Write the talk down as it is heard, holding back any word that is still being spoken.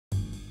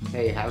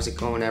Hey, how's it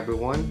going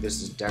everyone?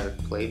 This is Derek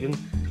Clavin,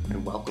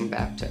 and welcome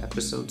back to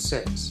episode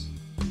 6.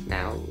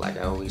 Now, like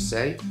I always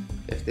say,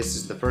 if this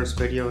is the first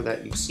video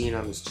that you've seen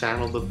on this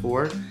channel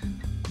before,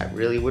 I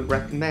really would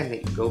recommend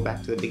that you go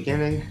back to the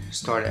beginning,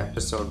 start at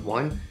episode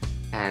 1,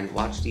 and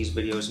watch these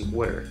videos in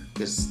order,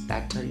 because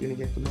that's how you're going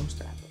to get the most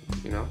out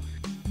of them,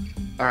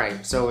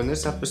 Alright, so in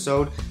this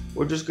episode,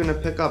 we're just going to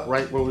pick up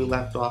right where we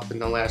left off in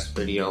the last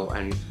video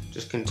and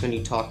just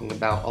continue talking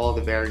about all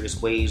the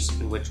various ways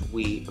in which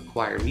we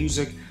acquire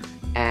music.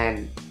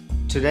 And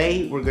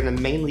today we're going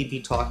to mainly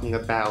be talking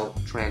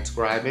about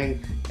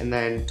transcribing and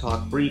then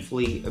talk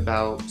briefly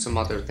about some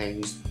other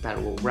things that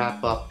will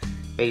wrap up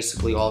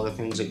basically all the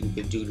things that you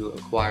could do to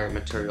acquire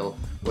material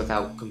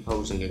without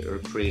composing it or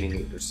creating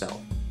it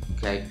yourself.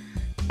 Okay?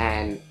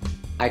 And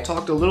I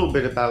talked a little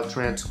bit about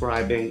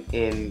transcribing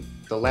in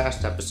the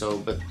last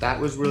episode, but that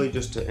was really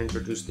just to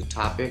introduce the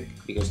topic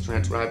because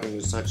transcribing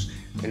is such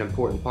an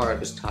important part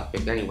of this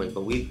topic anyway,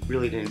 but we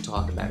really didn't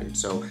talk about it,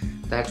 so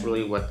that's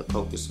really what the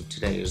focus of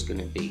today is going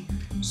to be.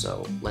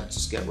 So let's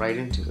just get right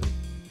into it.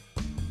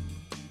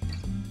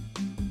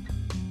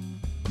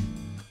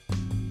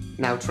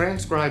 Now,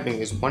 transcribing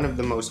is one of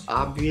the most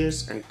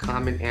obvious and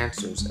common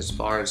answers as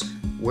far as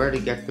where to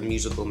get the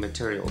musical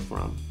material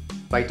from.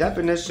 By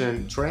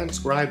definition,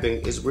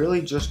 transcribing is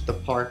really just the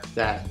part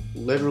that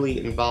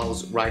literally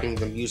involves writing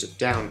the music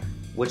down,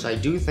 which I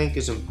do think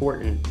is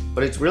important,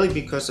 but it's really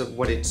because of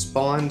what it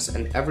spawns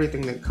and everything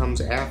that comes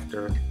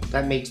after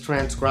that makes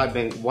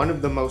transcribing one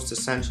of the most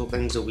essential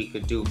things that we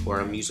could do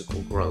for our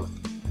musical growth.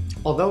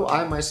 Although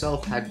I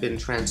myself had been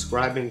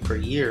transcribing for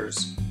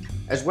years,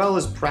 as well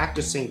as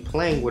practicing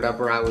playing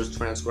whatever I was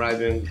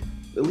transcribing,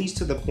 at least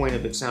to the point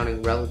of it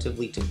sounding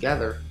relatively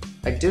together,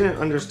 I didn't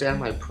understand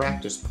my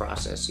practice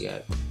process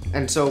yet.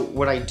 And so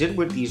what I did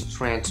with these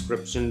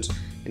transcriptions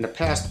in the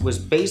past was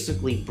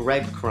basically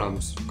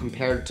breadcrumbs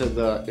compared to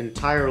the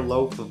entire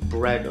loaf of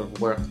bread of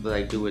work that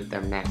I do with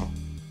them now.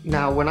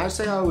 Now, when I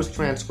say I was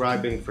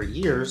transcribing for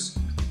years,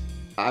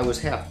 I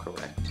was half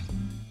correct.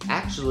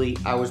 Actually,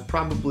 I was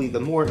probably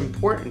the more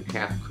important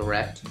half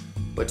correct,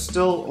 but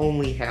still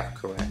only half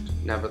correct,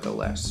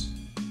 nevertheless.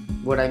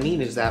 What I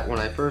mean is that when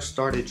I first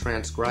started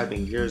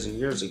transcribing years and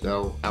years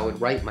ago, I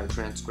would write my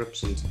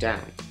transcriptions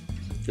down.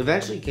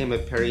 Eventually came a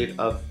period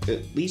of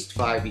at least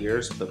 5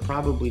 years, but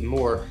probably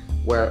more,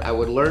 where I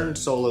would learn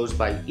solos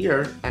by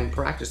ear and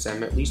practice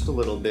them at least a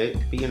little bit,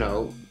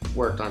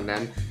 worked on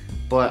them,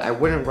 but I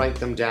wouldn't write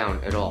them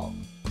down at all.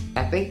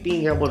 I think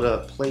being able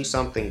to play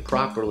something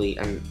properly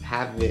and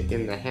have it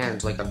in the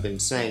hands, like I've been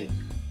saying,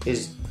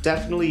 is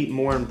definitely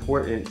more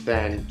important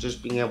than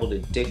just being able to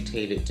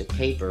dictate it to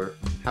paper.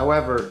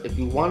 However, if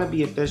you want to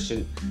be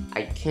efficient,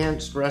 I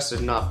can't stress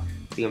enough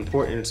the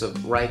importance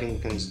of writing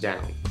things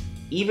down.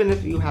 Even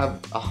if you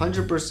have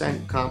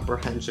 100%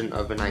 comprehension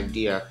of an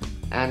idea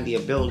and the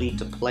ability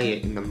to play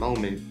it in the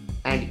moment,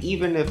 and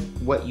even if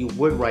what you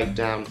would write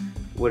down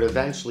would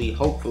eventually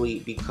hopefully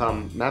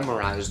become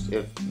memorized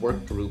if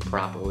worked through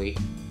properly,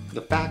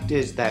 the fact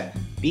is that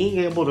being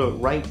able to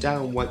write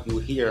down what you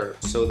hear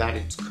so that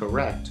it's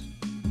correct,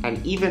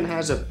 and even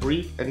has a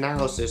brief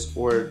analysis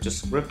or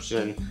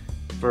description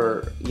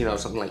for,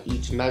 something like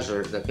each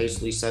measure that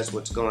basically says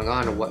what's going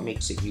on and what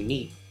makes it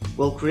unique,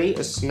 will create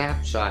a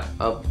snapshot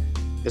of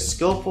the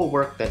skillful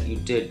work that you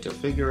did to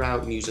figure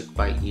out music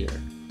by ear.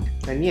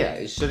 And yeah,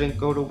 it shouldn't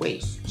go to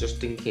waste,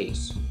 just in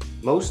case.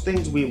 Most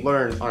things we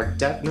learn are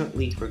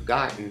definitely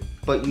forgotten,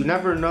 but you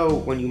never know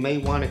when you may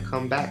want to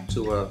come back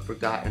to a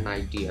forgotten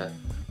idea,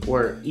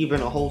 or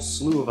even a whole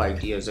slew of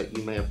ideas that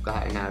you may have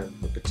gotten out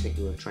of a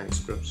particular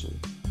transcription.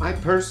 I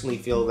personally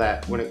feel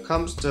that when it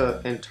comes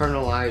to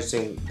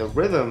internalizing the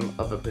rhythm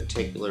of a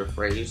particular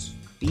phrase,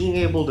 being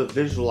able to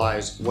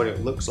visualize what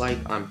it looks like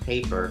on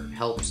paper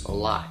helps a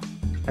lot.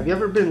 Have you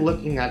ever been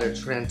looking at a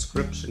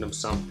transcription of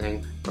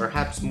something,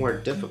 perhaps more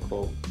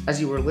difficult,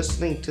 as you were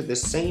listening to the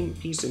same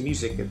piece of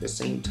music at the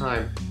same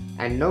time,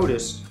 and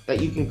notice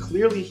that you can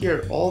clearly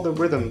hear all the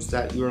rhythms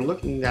that you are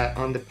looking at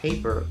on the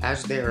paper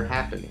as they are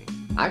happening?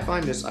 I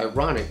find this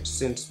ironic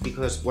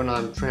because when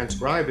I'm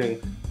transcribing,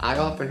 I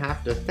often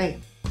have to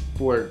think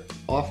for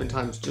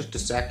oftentimes just a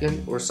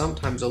second or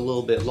sometimes a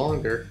little bit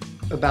longer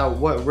about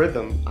what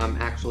rhythm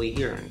I'm actually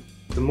hearing.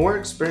 The more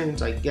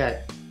experience I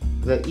get,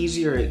 the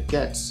easier it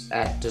gets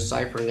at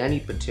deciphering any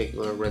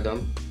particular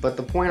rhythm, but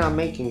the point I'm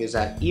making is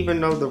that even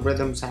though the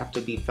rhythms have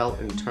to be felt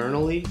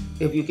internally,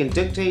 if you can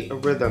dictate a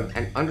rhythm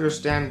and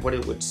understand what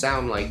it would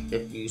sound like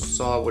if you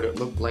saw what it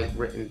looked like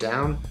written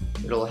down,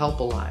 it'll help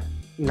a lot.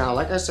 Now,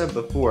 like I said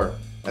before,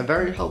 a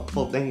very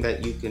helpful thing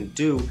that you can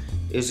do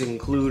is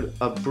include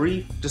a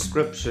brief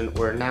description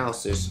or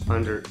analysis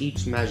under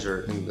each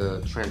measure in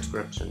the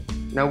transcription.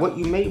 Now, what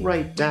you may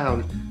write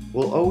down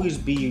will always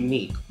be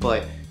unique,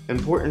 but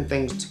important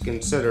things to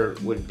consider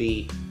would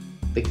be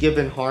the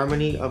given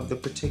harmony of the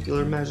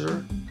particular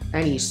measure,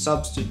 any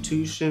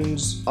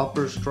substitutions,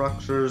 upper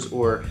structures,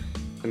 or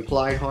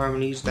implied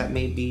harmonies that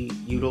may be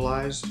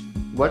utilized,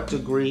 what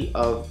degree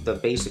of the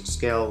basic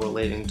scale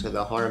relating to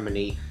the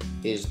harmony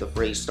is the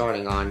phrase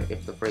starting on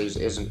if the phrase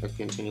isn't a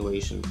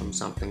continuation from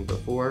something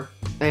before,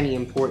 any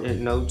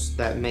important notes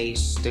that may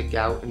stick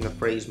out in the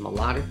phrase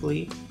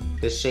melodically,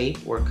 the shape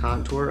or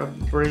contour of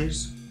the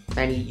phrase,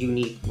 any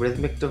unique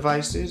rhythmic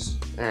devices,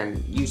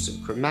 and use of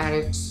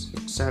chromatics,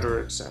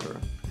 etc., etc.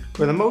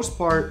 For the most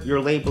part,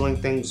 you're labeling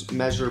things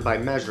measure by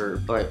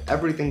measure, but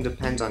everything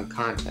depends on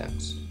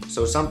context.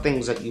 So some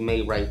things that you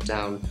may write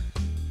down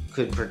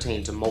could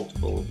pertain to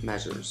multiple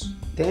measures.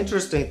 The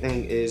interesting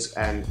thing is,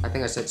 and I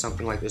think I said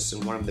something like this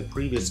in one of the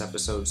previous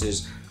episodes,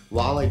 is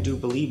while I do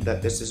believe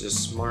that this is a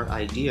smart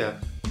idea,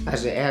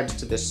 as it adds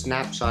to the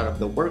snapshot of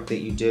the work that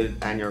you did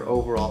and your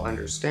overall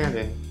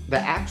understanding, the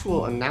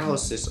actual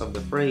analysis of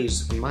the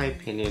phrase, in my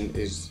opinion,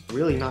 is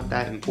really not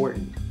that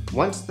important.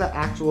 Once the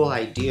actual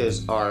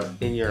ideas are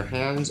in your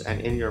hands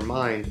and in your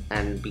mind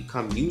and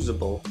become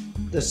usable,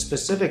 the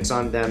specifics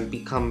on them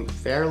become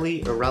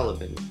fairly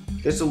irrelevant.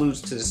 This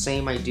alludes to the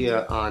same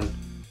idea on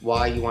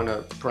why you want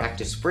to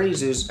practice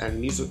phrases and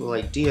musical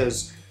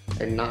ideas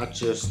and not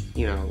just,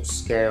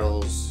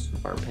 scales,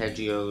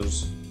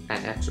 arpeggios,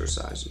 and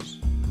exercises.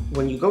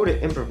 When you go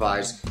to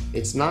improvise,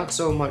 it's not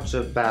so much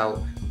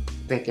about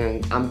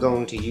thinking, I'm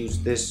going to use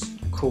this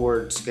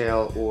chord,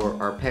 scale, or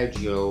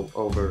arpeggio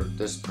over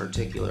this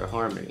particular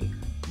harmony.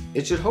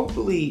 It should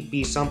hopefully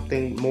be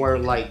something more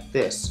like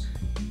this.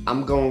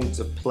 I'm going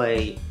to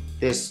play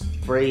this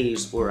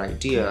phrase or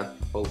idea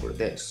over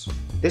this.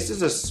 This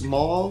is a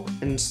small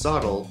and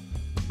subtle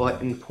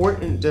but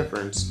important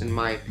difference, in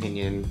my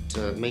opinion,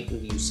 to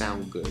making you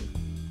sound good.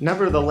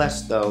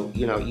 Nevertheless, though,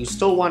 you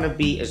still want to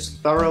be as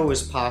thorough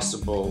as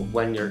possible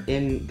when you're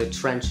in the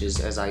trenches,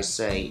 as I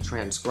say,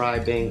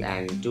 transcribing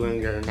and doing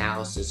your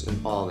analysis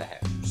and all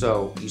that.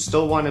 So you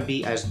still want to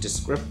be as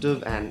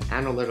descriptive and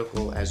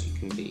analytical as you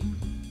can be,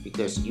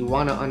 because you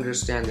want to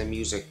understand the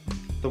music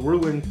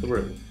through and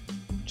through,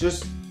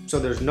 just so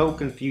there's no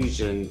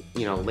confusion,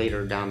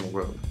 later down the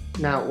road.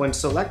 Now, when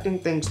selecting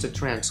things to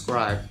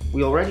transcribe,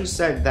 we already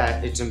said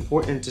that it's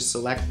important to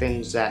select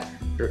things that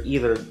you're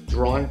either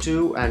drawn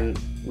to and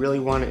really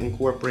want to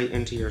incorporate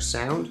into your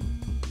sound,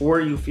 or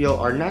you feel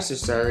are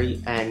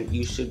necessary and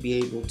you should be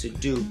able to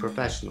do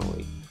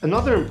professionally.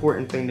 Another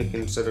important thing to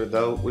consider,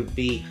 though, would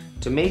be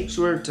to make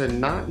sure to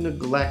not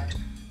neglect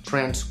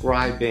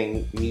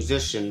transcribing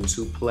musicians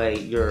who play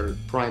your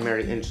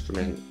primary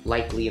instrument.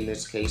 Likely in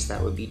this case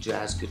that would be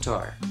jazz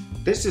guitar.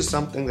 This is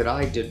something that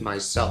I did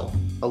myself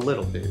a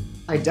little bit.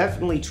 I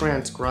definitely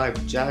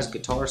transcribed jazz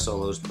guitar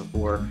solos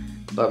before,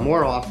 but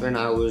more often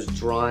I was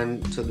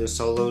drawn to the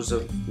solos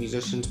of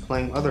musicians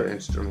playing other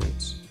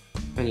instruments.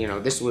 And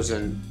this was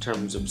in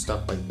terms of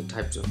stuff like the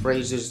types of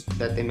phrases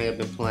that they may have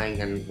been playing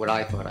and what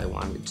I thought I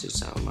wanted to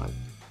sound like.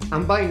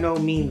 I'm by no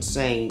means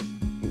saying,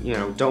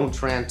 don't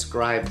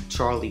transcribe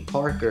Charlie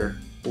Parker,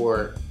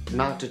 or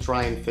not to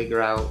try and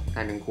figure out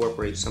and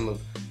incorporate some of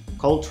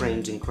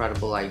Coltrane's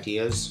incredible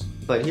ideas.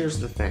 But here's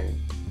the thing.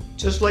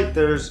 Just like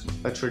there's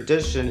a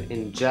tradition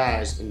in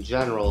jazz in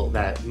general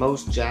that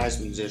most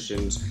jazz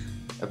musicians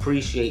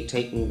appreciate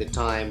taking the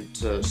time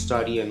to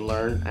study and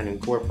learn and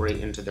incorporate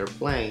into their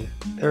playing,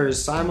 there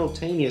is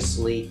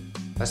simultaneously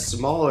a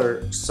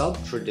smaller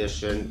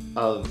sub-tradition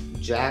of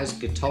jazz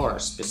guitar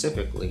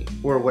specifically,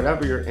 or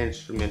whatever your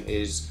instrument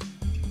is,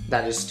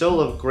 that is still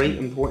of great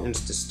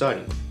importance to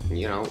study,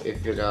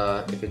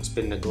 if it's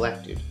been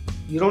neglected.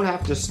 You don't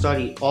have to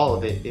study all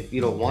of it if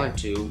you don't want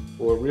to,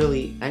 or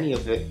really any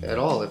of it at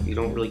all if you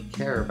don't really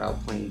care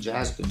about playing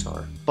jazz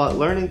guitar. But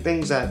learning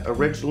things that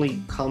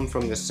originally come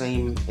from the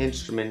same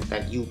instrument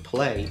that you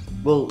play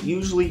will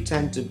usually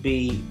tend to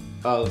be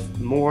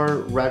of more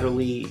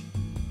readily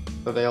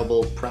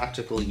available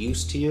practical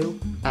use to you,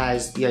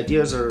 as the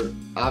ideas are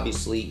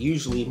obviously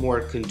usually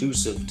more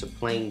conducive to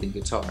playing the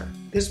guitar.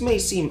 This may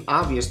seem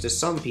obvious to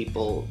some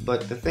people,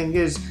 but the thing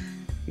is,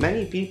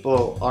 many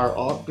people are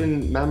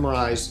often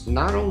memorized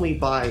not only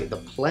by the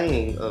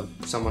playing of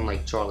someone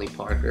like Charlie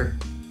Parker,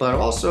 but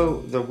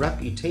also the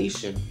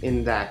reputation,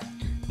 in that,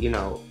 a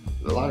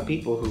lot of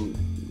people who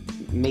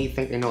may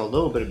think they know a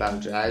little bit about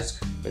jazz,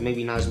 but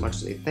maybe not as much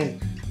as they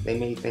think. They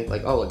may think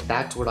like, oh,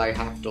 that's what I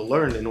have to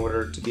learn in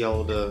order to be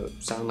able to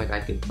sound like I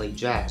could play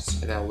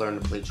jazz. I gotta learn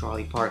to play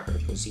Charlie Parker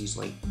because he's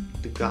like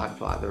the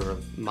godfather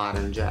of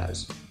modern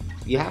jazz.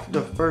 You have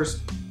to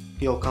first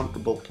feel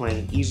comfortable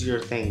playing easier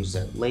things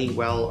that lay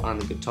well on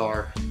the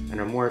guitar and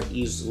are more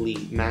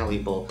easily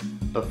malleable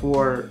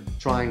before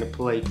trying to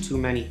play too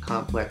many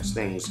complex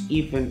things,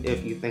 even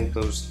if you think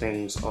those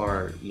things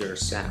are your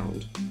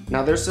sound.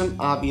 Now, there's some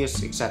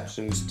obvious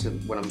exceptions to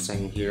what I'm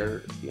saying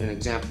here. An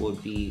example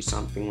would be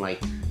something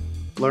like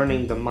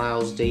learning the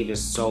Miles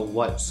Davis So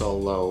What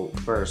solo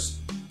first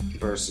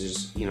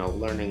versus,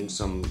 learning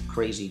some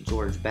crazy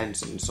George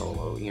Benson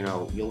solo.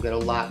 You'll get a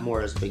lot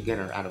more as a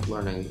beginner out of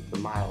learning the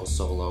Miles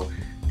solo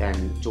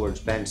than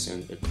George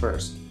Benson at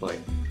first, but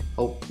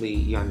hopefully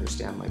you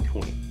understand my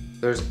point.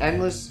 There's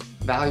endless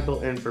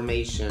valuable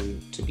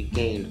information to be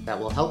gained that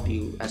will help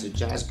you as a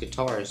jazz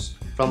guitarist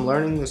from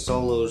learning the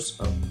solos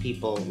of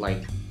people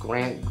like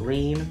Grant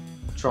Green,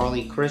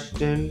 Charlie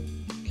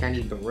Christian,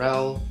 Kenny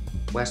Burrell,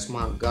 Wes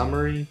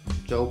Montgomery,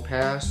 Joe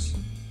Pass,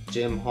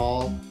 Jim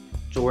Hall,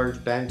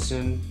 George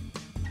Benson,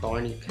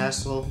 Barney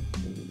Kessel,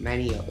 and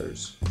many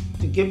others.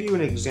 To give you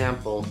an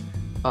example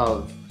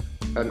of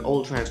an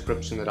old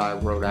transcription that I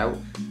wrote out,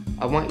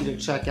 I want you to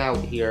check out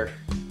here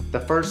the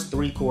first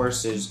 3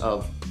 courses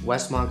of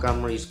Wes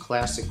Montgomery's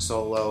classic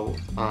solo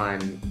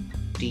on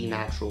D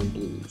natural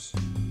blues.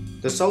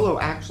 The solo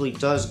actually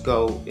does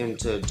go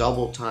into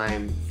double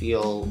time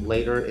feel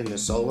later in the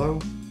solo,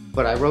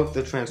 but I wrote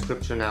the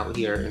transcription out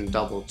here in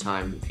double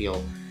time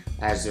feel,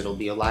 as it'll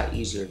be a lot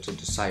easier to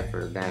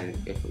decipher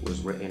than if it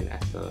was written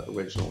at the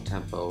original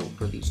tempo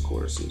for these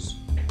courses.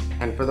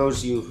 And for those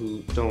of you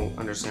who don't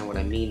understand what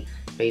I mean,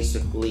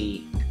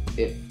 basically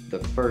if the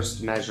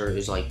first measure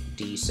is like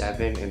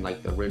D7 in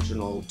like the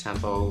original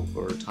tempo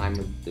or time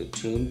of the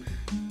tune,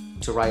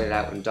 to write it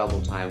out in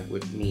double time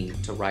would mean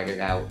to write it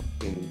out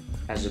in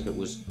as if it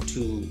was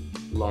 2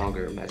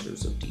 longer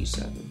measures of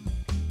D7.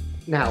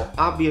 Now,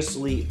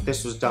 obviously,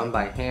 this was done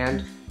by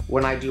hand.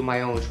 When I do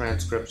my own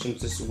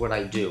transcriptions, this is what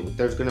I do.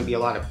 There's going to be a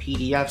lot of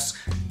PDFs.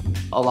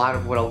 A lot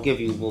of what I'll give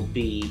you will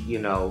be,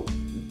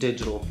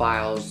 digital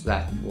files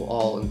that will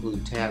all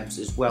include tabs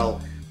as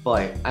well,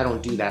 but I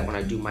don't do that when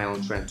I do my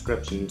own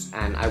transcriptions,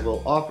 and I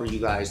will offer you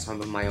guys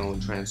some of my own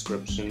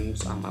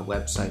transcriptions on my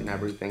website and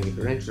everything if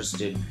you're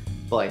interested,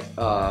 but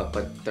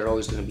they're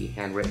always going to be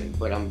handwritten.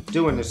 But I'm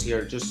doing this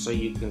here just so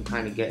you can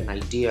kind of get an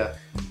idea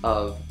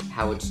of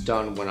how it's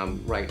done when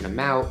I'm writing them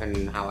out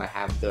and how I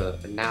have the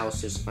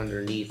analysis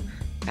underneath.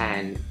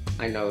 And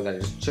I know that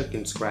it's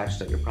chicken scratch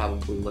that you're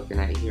probably looking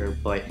at here,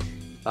 but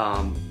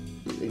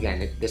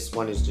again, this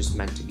one is just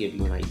meant to give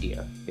you an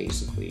idea,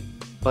 basically.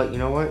 But you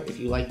know what? If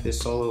you like this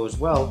solo as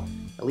well,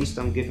 at least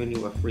I'm giving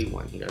you a free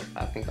one here.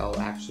 I think I'll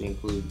actually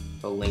include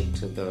a link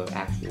to the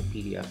actual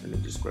PDF in the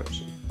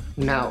description.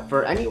 Now,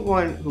 for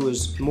anyone who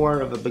is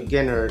more of a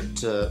beginner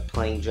to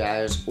playing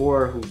jazz,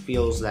 or who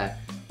feels that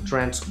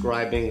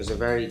transcribing is a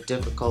very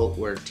difficult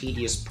or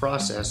tedious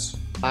process,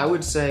 I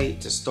would say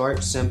to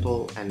start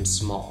simple and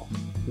small.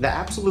 The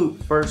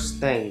absolute first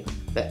thing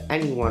that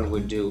anyone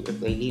would do if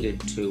they needed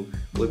to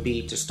would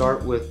be to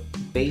start with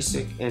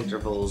basic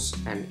intervals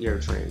and ear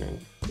training.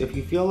 If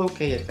you feel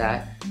okay at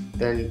that,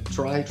 then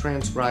try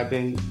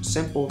transcribing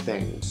simple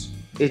things.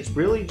 It's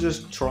really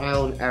just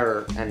trial and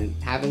error and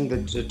having the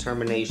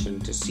determination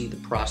to see the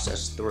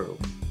process through.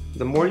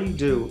 The more you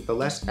do, the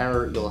less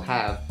error you'll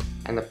have,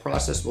 and the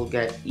process will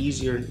get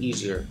easier and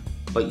easier,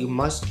 but you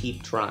must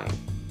keep trying.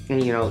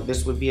 And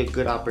this would be a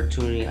good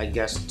opportunity, I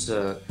guess,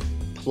 to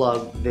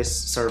plug this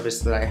service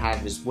that I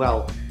have as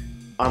well.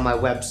 On my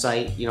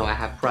website, I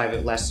have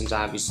private lessons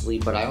obviously,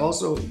 but I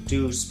also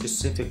do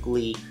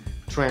specifically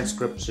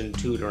transcription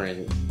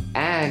tutoring.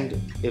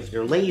 And if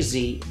you're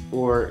lazy,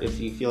 or if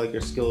you feel like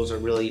your skills are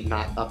really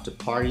not up to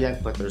par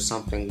yet, but there's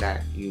something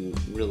that you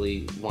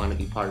really want to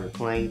be part of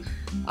playing,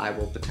 I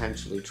will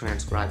potentially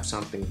transcribe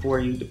something for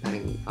you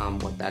depending on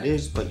what that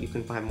is, but you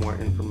can find more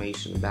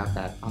information about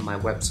that on my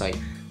website.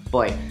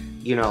 But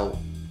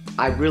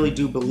I really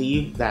do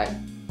believe that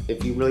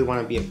if you really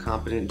want to be a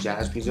competent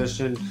jazz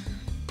musician,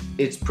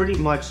 it's pretty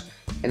much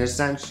an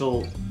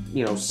essential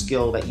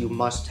skill that you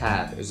must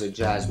have as a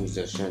jazz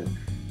musician,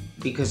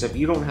 because if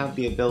you don't have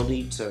the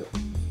ability to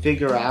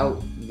figure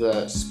out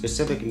the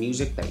specific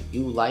music that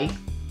you like,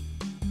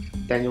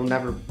 then you'll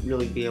never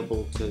really be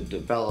able to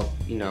develop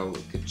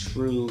the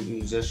true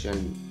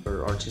musician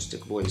or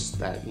artistic voice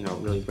that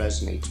really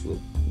resonates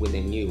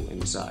within you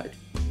inside.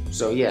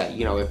 So yeah,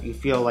 if you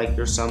feel like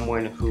you're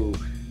someone who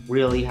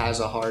really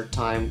has a hard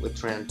time with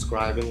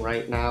transcribing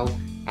right now,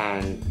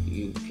 and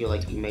you feel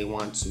like you may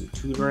want some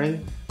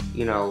tutoring,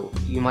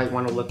 you might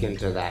want to look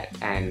into that.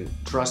 And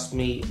trust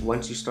me,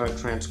 once you start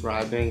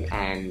transcribing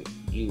and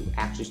you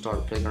actually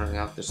start figuring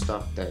out the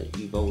stuff that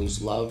you've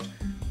always loved,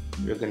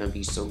 you're going to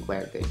be so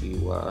glad that you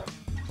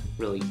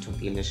really took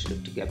the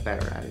initiative to get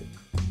better at it.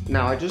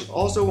 Now, I just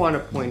also want to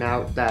point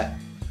out that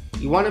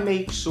you want to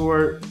make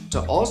sure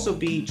to also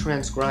be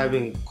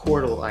transcribing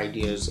chordal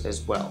ideas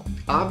as well.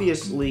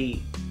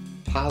 Obviously,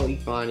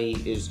 polyphony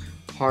is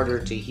harder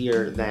to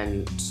hear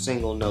than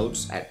single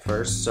notes at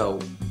first, so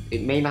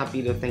it may not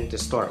be the thing to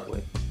start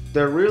with.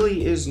 There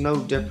really is no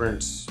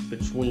difference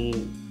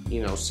between,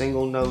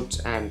 single notes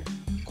and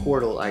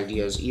chordal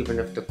ideas, even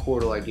if the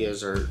chordal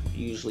ideas are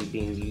usually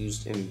being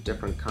used in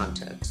different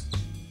contexts.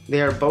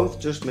 They are both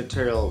just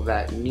material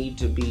that need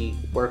to be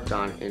worked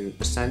on in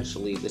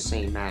essentially the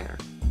same manner.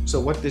 So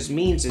what this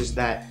means is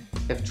that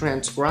if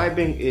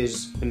transcribing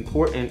is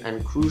important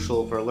and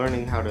crucial for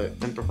learning how to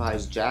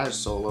improvise jazz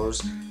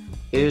solos,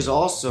 it is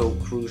also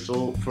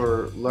crucial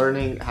for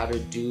learning how to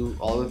do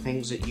all the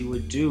things that you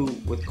would do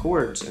with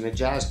chords in a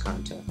jazz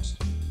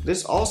context.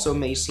 This also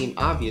may seem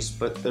obvious,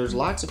 but there's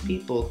lots of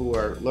people who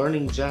are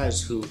learning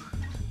jazz who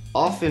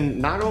often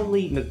not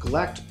only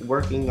neglect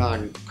working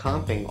on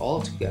comping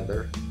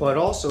altogether, but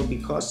also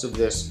because of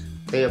this,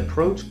 they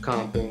approach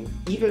comping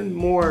even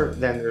more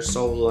than their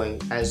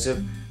soloing as if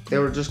they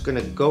were just going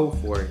to go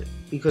for it,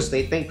 because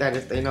they think that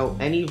if they know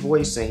any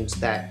voicings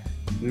that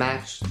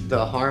match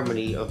the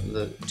harmony of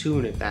the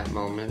tune at that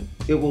moment.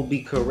 It will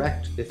be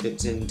correct if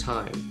it's in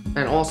time.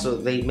 And also,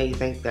 they may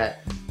think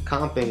that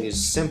comping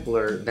is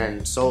simpler than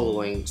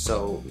soloing,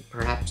 so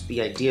perhaps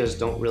the ideas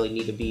don't really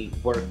need to be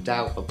worked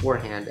out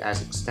beforehand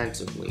as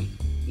extensively.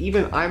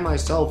 Even I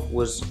myself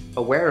was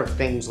aware of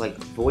things like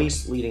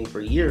voice leading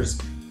for years,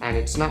 and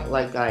it's not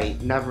like I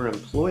never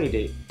employed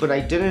it, but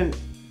I didn't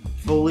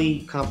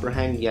fully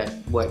comprehend yet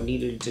what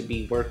needed to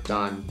be worked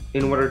on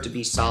in order to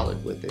be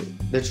solid with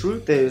it. The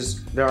truth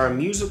is, there are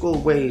musical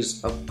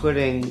ways of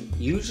putting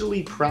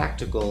usually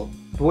practical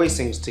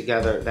voicings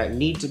together that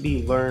need to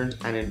be learned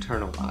and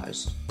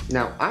internalized.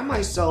 Now, I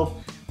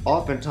myself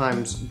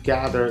oftentimes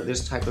gather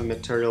this type of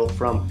material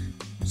from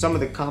some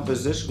of the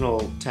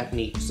compositional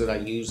techniques that I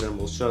use and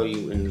will show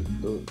you in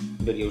the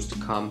videos to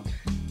come.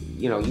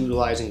 You know,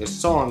 utilizing a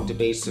song to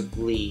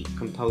basically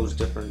compose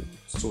different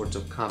sorts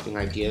of comping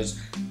ideas,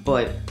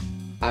 but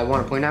I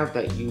want to point out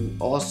that you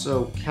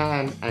also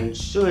can and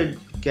should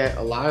get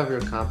a lot of your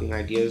comping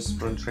ideas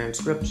from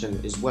transcription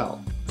as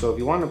well. So if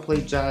you want to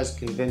play jazz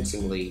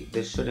convincingly,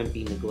 this shouldn't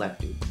be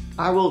neglected.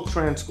 I will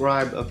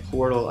transcribe a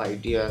chordal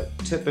idea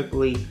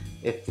typically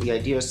if the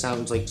idea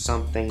sounds like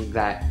something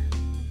that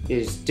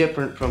is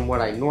different from what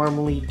I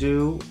normally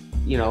do,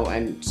 you know,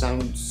 and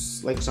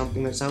sounds like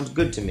something that sounds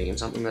good to me and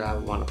something that I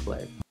would want to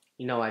play.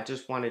 You know, I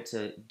just wanted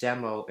to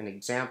demo an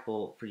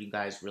example for you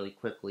guys really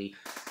quickly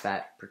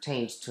that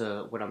pertains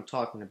to what I'm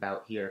talking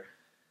about here.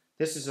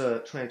 This is a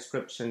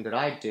transcription that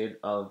I did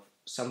of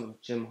some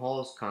of Jim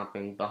Hall's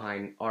comping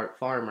behind Art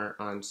Farmer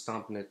on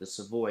Stompin' at the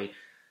Savoy.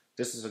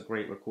 This is a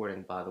great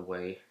recording, by the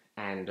way,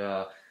 and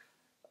I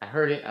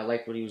heard it, I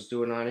liked what he was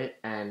doing on it,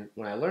 and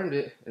when I learned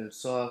it and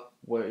saw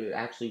what it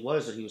actually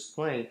was that he was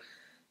playing,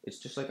 it's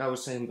just like I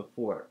was saying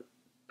before.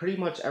 Pretty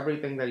much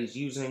everything that he's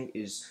using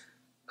is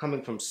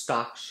coming from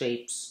stock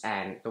shapes,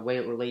 and the way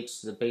it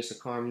relates to the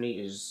basic harmony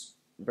is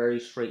very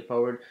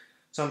straightforward.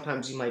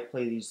 Sometimes he might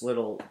play these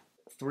little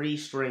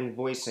 3-string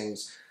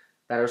voicings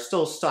that are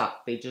still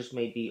stock, they just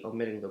may be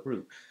omitting the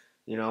root,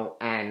 you know,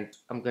 and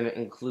I'm going to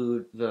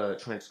include the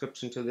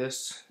transcription to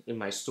this in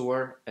my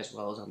store as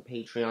well as on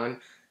Patreon,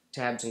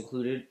 tabs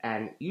included.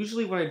 And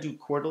usually when I do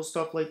chordal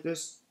stuff like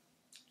this,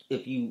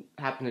 if you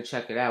happen to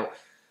check it out,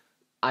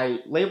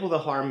 I label the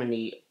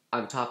harmony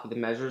on top of the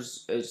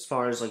measures as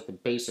far as like the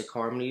basic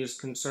harmony is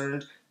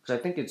concerned, because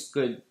I think it's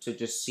good to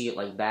just see it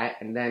like that,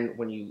 and then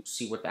when you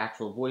see what the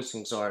actual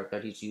voicings are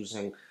that he's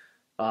using,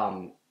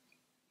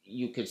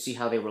 you could see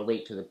how they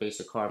relate to the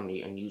basic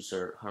harmony and use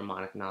your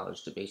harmonic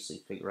knowledge to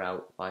basically figure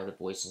out why the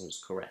voicing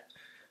is correct.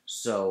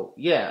 So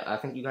yeah, I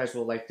think you guys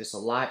will like this a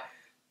lot.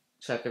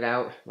 Check it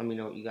out. Let me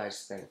know what you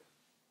guys think.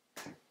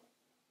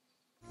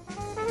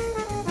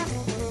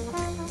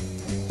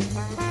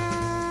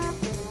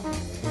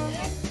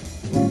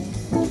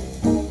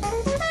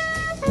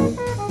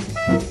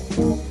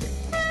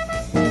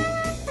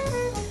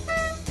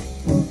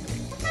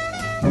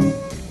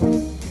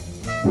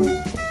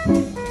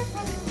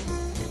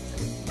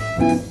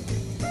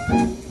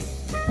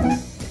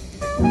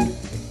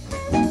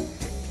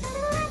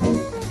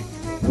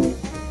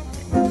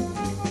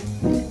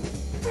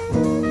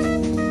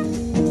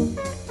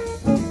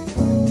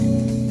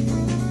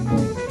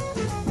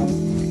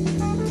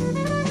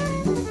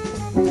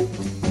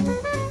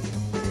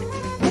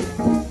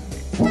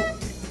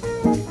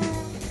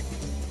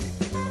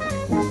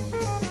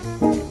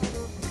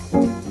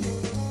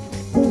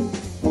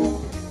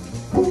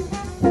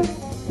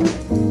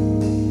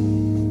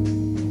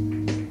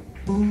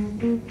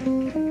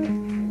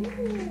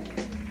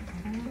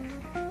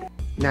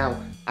 Now,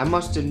 I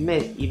must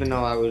admit, even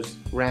though I was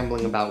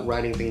rambling about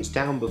writing things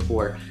down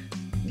before,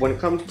 when it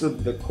comes to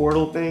the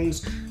chordal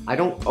things, I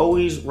don't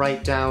always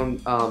write down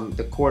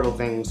the chordal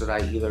things that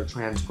I either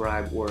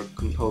transcribe or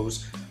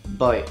compose,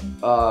 but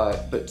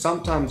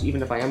sometimes,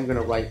 even if I am going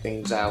to write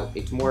things out,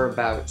 it's more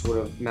about sort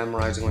of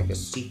memorizing like a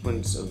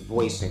sequence of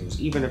voicings,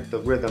 even if the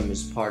rhythm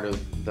is part of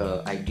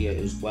the idea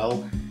as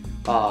well.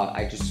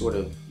 I just sort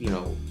of, you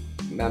know,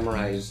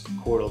 memorize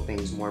chordal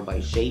things more by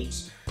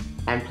shapes,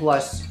 and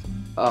plus,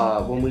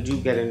 when we do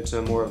get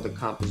into more of the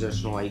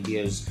compositional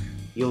ideas,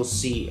 you'll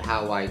see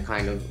how I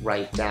kind of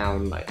write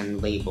down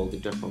and label the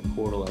different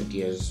chordal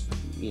ideas,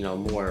 you know,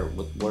 more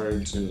with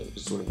words and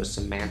sort of a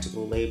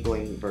semantical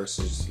labeling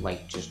versus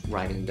like just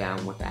writing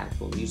down what the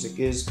actual music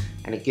is,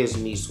 and it gives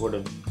me sort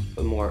of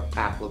a more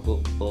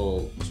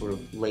applicable sort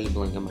of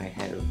labeling in my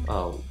head of,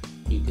 oh,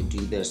 you could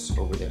do this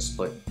over this,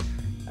 but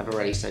I've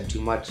already said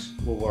too much.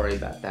 We'll worry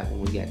about that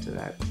when we get to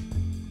that.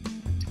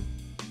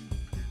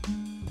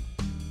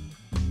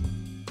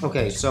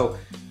 Okay, so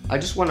I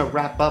just want to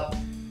wrap up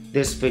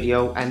this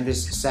video and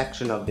this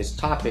section of this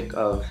topic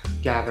of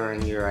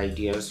gathering your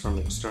ideas from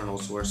external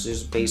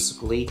sources,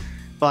 basically,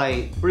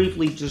 by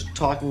briefly just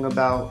talking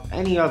about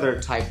any other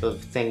type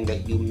of thing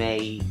that you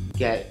may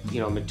get,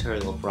 you know,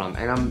 material from.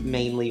 And I'm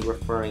mainly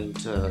referring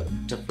to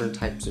different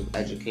types of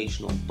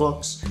educational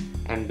books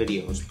and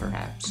videos,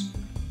 perhaps.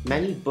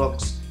 Many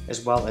books,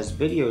 as well as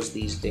videos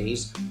these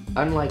days,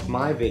 unlike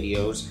my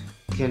videos,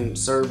 can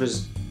serve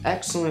as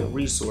excellent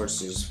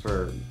resources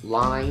for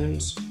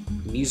lines,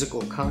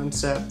 musical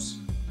concepts,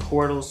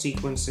 chordal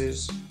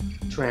sequences,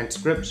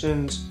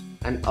 transcriptions,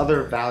 and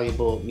other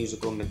valuable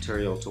musical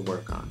material to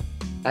work on.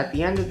 At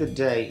the end of the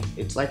day,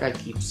 it's like I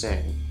keep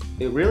saying,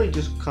 it really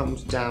just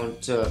comes down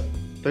to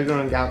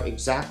figuring out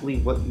exactly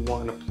what you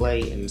want to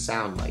play and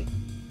sound like.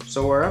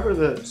 So wherever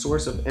the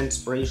source of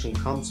inspiration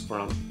comes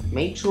from,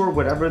 make sure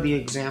whatever the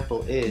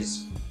example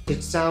is,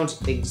 it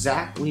sounds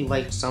exactly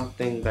like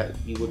something that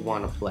you would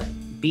want to play.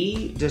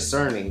 Be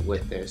discerning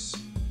with this.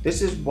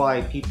 This is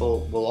why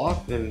people will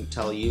often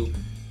tell you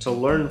to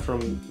learn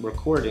from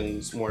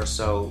recordings more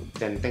so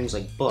than things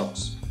like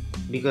books,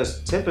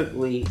 because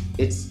typically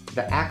it's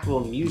the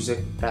actual music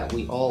that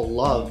we all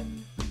love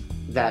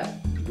that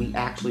we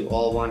actually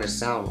all want to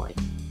sound like,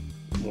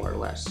 more or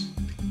less.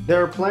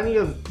 There are plenty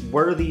of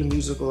worthy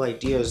musical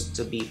ideas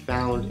to be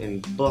found in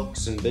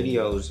books and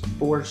videos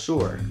for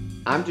sure.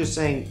 I'm just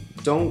saying,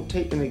 don't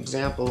take an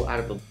example out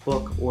of a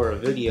book or a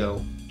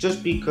video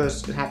just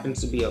because it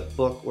happens to be a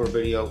book or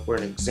video or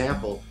an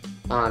example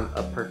on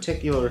a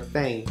particular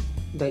thing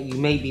that you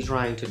may be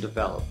trying to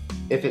develop.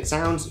 If it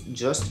sounds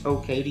just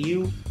okay to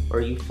you,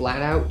 or you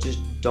flat out just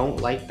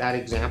don't like that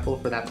example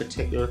for that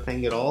particular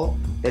thing at all,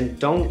 then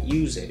don't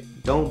use it.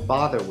 Don't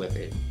bother with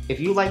it. If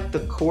you like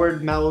the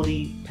chord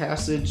melody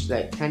passage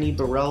that Kenny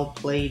Burrell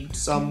played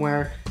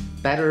somewhere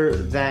better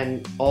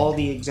than all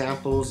the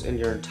examples in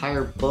your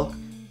entire book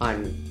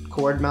on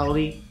chord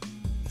melody,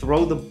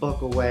 throw the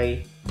book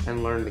away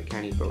and learn the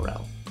Kenny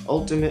Burrell.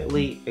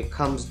 Ultimately, it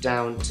comes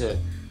down to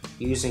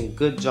using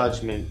good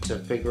judgment to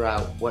figure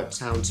out what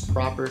sounds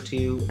proper to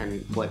you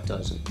and what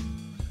doesn't.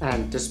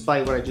 And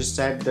despite what I just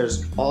said,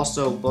 there's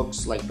also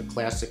books like the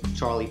classic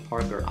Charlie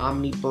Parker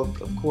Omni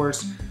book, of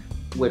course,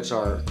 which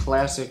are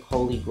classic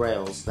holy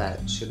grails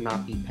that should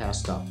not be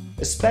passed up.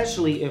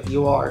 Especially if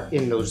you are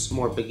in those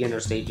more beginner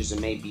stages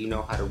and maybe you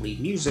know how to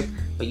read music,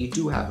 but you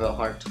do have a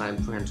hard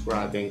time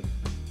transcribing.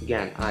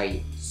 Again,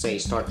 I say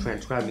start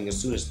transcribing as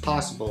soon as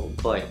possible,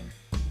 but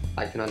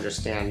I can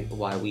understand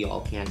why we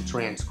all can't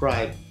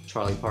transcribe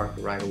Charlie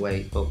Parker right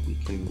away, but we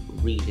can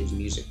read his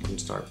music and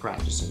start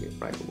practicing it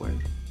right away.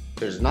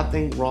 There's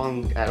nothing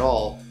wrong at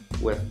all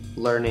with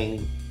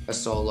learning a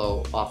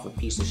solo off a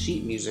piece of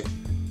sheet music,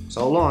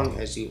 so long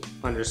as you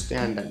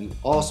understand that you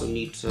also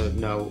need to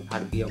know how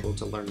to be able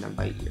to learn them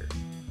by ear.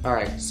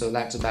 Alright, so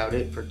that's about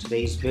it for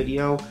today's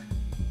video.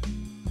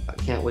 I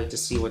can't wait to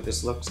see what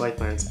this looks like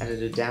when it's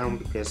edited down,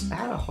 because I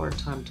had a hard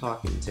time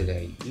talking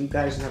today. You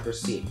guys never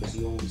see it because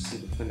you only see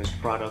the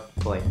finished product,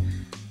 but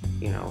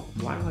you know,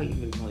 why do I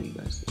even tell you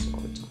guys this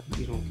all the time?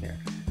 You don't care.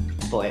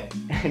 But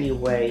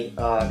anyway,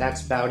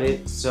 that's about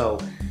it. So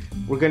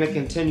we're going to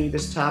continue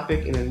this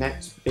topic in the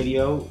next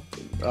video,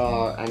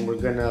 and we're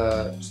going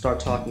to start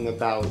talking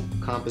about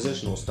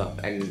compositional stuff.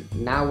 And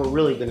now we're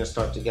really going to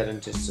start to get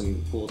into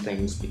some cool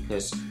things,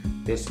 because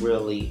this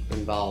really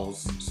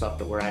involves stuff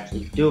that we're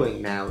actually doing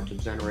now to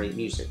generate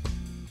music.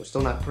 We're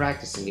still not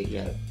practicing it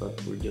yet,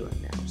 but we're doing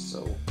it now.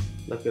 So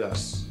look at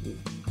us.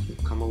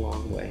 We've come a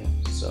long way.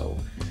 So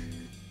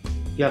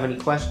if you have any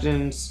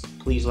questions,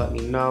 please let me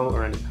know,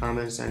 or any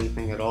comments,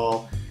 anything at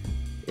all.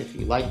 If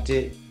you liked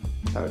it,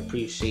 I would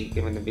appreciate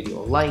giving the video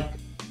a like.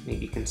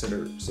 Maybe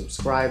consider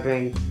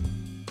subscribing,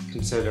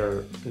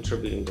 consider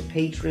contributing to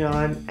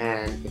Patreon,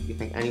 and if you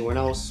think anyone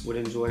else would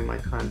enjoy my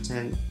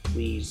content,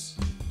 please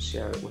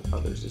share it with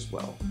others as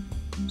well.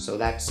 So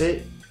that's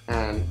it,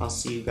 and I'll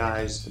see you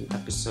guys in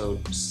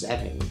episode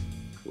 7,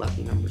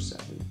 lucky number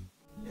 7.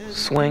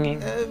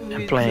 Swinging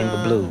and playing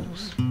the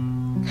blues.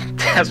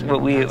 That's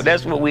what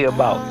we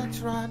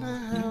about.